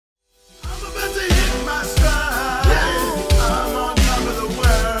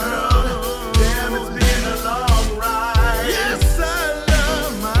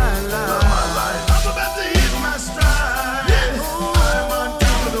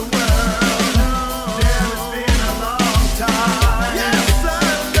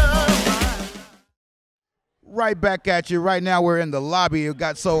right back at you. Right now we're in the lobby. It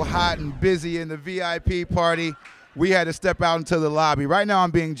got so hot and busy in the VIP party, we had to step out into the lobby. Right now I'm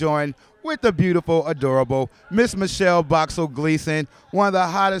being joined with the beautiful, adorable Miss Michelle Bauxal Gleason, one of the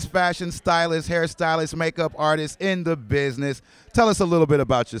hottest fashion stylists, hairstylists, makeup artists in the business. Tell us a little bit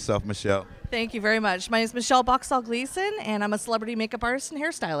about yourself, Michelle. Thank you very much. My name is Michelle Bauxal Gleason, and I'm a celebrity makeup artist and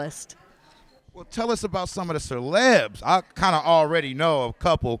hairstylist. Well, tell us about some of the celebs. I kind of already know a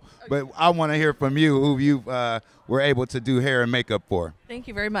couple, but I want to hear from you who you were able to do hair and makeup for. Thank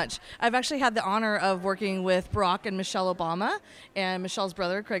you very much. I've actually had the honor of working with Barack and Michelle Obama and Michelle's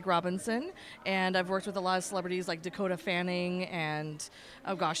brother, Craig Robinson. And I've worked with a lot of celebrities like Dakota Fanning and,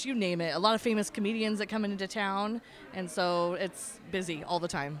 oh gosh, you name it. A lot of famous comedians that come into town. And so it's busy all the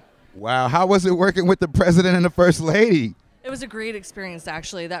time. Wow. How was it working with the president and the first lady? It was a great experience,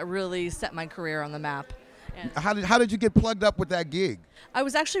 actually. That really set my career on the map. And How did you get plugged up with that gig? I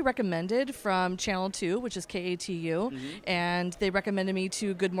was actually recommended from Channel 2, which is KATU, and they recommended me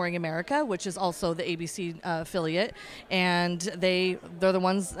to Good Morning America, which is also the ABC affiliate. And they're the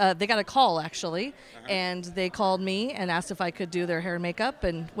ones, they got a call, actually, and they called me and asked if I could do their hair and makeup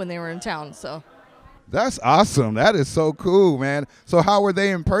and when they were in town. So. That's awesome. That is so cool, man. So how were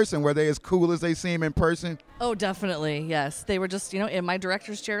they in person? Were they as cool as they seem in person? Oh, definitely, yes. They were just, in my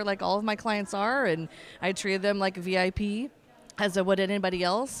director's chair like all of my clients are, and I treated them like a VIP as I would anybody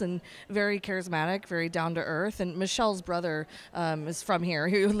else, and very charismatic, very down to earth. And Michelle's brother is from here,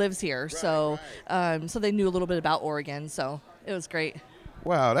 who lives here, so they knew a little bit about Oregon, so it was great.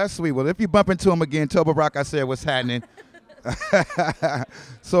 Wow, that's sweet. Well, if you bump into him again, tell Barack I said what's happening.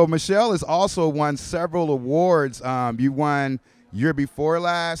 So Michelle has also won several awards. You won year before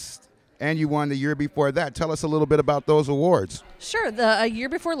last, and you won the year before that. Tell us a little bit about those awards. Sure. A year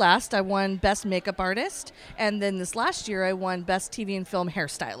before last, I won Best Makeup Artist, and then this last year, I won Best TV and Film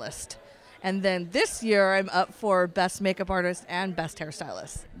Hairstylist. And then this year, I'm up for Best Makeup Artist and Best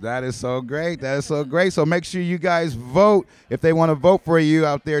Hairstylist. That is so great. That is so great. So make sure you guys vote. If they want to vote for you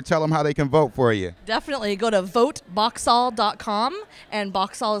out there, tell them how they can vote for you. Definitely. Go to votebauxal.com, and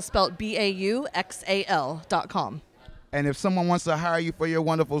Bauxal is spelled BAUXAL.com. And if someone wants to hire you for your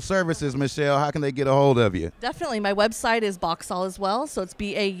wonderful services, Michelle, how can they get a hold of you? Definitely. My website is Bauxal as well, so it's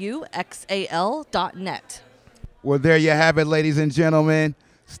BAUXAL.net. Well, there you have it, ladies and gentlemen.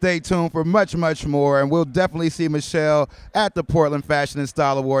 Stay tuned for much, much more, and we'll definitely see Michelle at the Portland Fashion and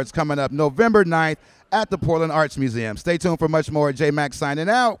Style Awards coming up November 9th at the Portland Arts Museum. Stay tuned for much more. J-Mac signing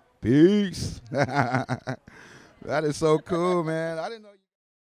out. Peace. That is so cool, man. I didn't know you...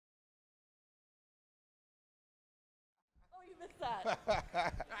 Oh, you missed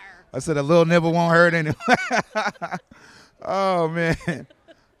that. I said a little nibble won't hurt anyway. Oh, man.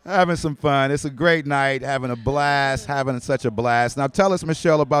 Having some fun. It's a great night, having a blast, having such a blast. Now tell us,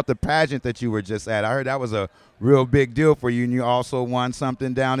 Michelle, about the pageant that you were just at. I heard that was a real big deal for you, and you also won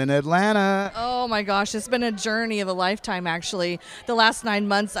something down in Atlanta. Oh my gosh, it's been a journey of a lifetime, actually. The last 9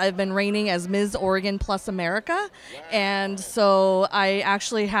 months I've been reigning as Ms. Oregon Plus America. Wow. And so I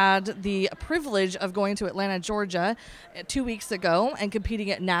actually had the privilege of going to Atlanta, Georgia 2 weeks ago and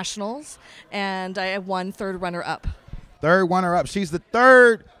competing at nationals, and I won third runner-up. Third runner-up. She's the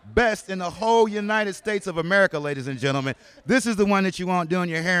third best in the whole United States of America, ladies and gentlemen. This is the one that you want doing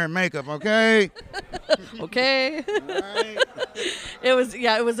your hair and makeup, okay? Okay. Right. It was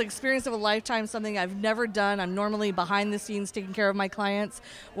an experience of a lifetime, something I've never done. I'm normally behind the scenes taking care of my clients,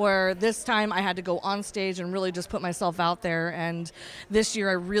 where this time I had to go on stage and really just put myself out there. And this year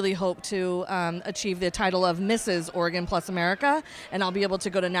I really hope to achieve the title of Mrs. Oregon Plus America, and I'll be able to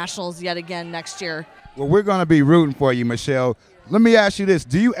go to nationals yet again next year. Well, we're going to be rooting for you, Michelle. Let me ask you this.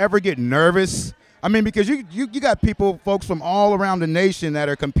 Do you ever get nervous? I mean, because you got folks from all around the nation that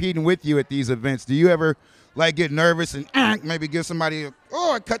are competing with you at these events. Do you ever, like, get nervous and maybe give somebody,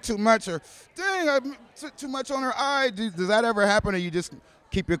 I cut too much, or dang, I took too much on her eye? Does that ever happen, or you just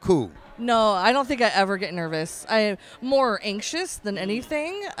keep your cool? No, I don't think I ever get nervous. I'm more anxious than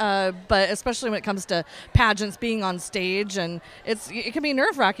anything, but especially when it comes to pageants, being on stage, and it can be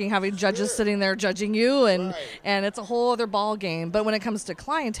nerve-wracking having judges sitting there judging you, and it's a whole other ball game. But when it comes to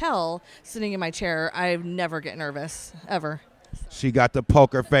clientele sitting in my chair, I never get nervous, ever. She got the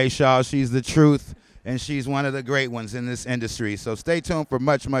poker face, y'all. She's the truth. And she's one of the great ones in this industry. So stay tuned for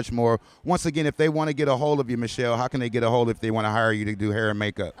much, much more. Once again, if they want to get a hold of you, Michelle, how can they get a hold if they want to hire you to do hair and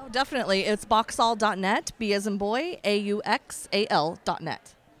makeup? Oh, definitely. It's Bauxal.net, B as in boy,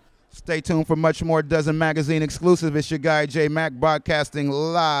 AUXAL.net. Stay tuned for much more Dozen Magazine exclusive. It's your guy, J-Mac, broadcasting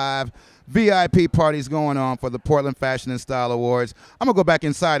live. VIP parties going on for the Portland Fashion and Style Awards. I'm going to go back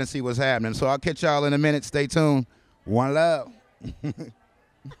inside and see what's happening. So I'll catch y'all in a minute. Stay tuned. One love.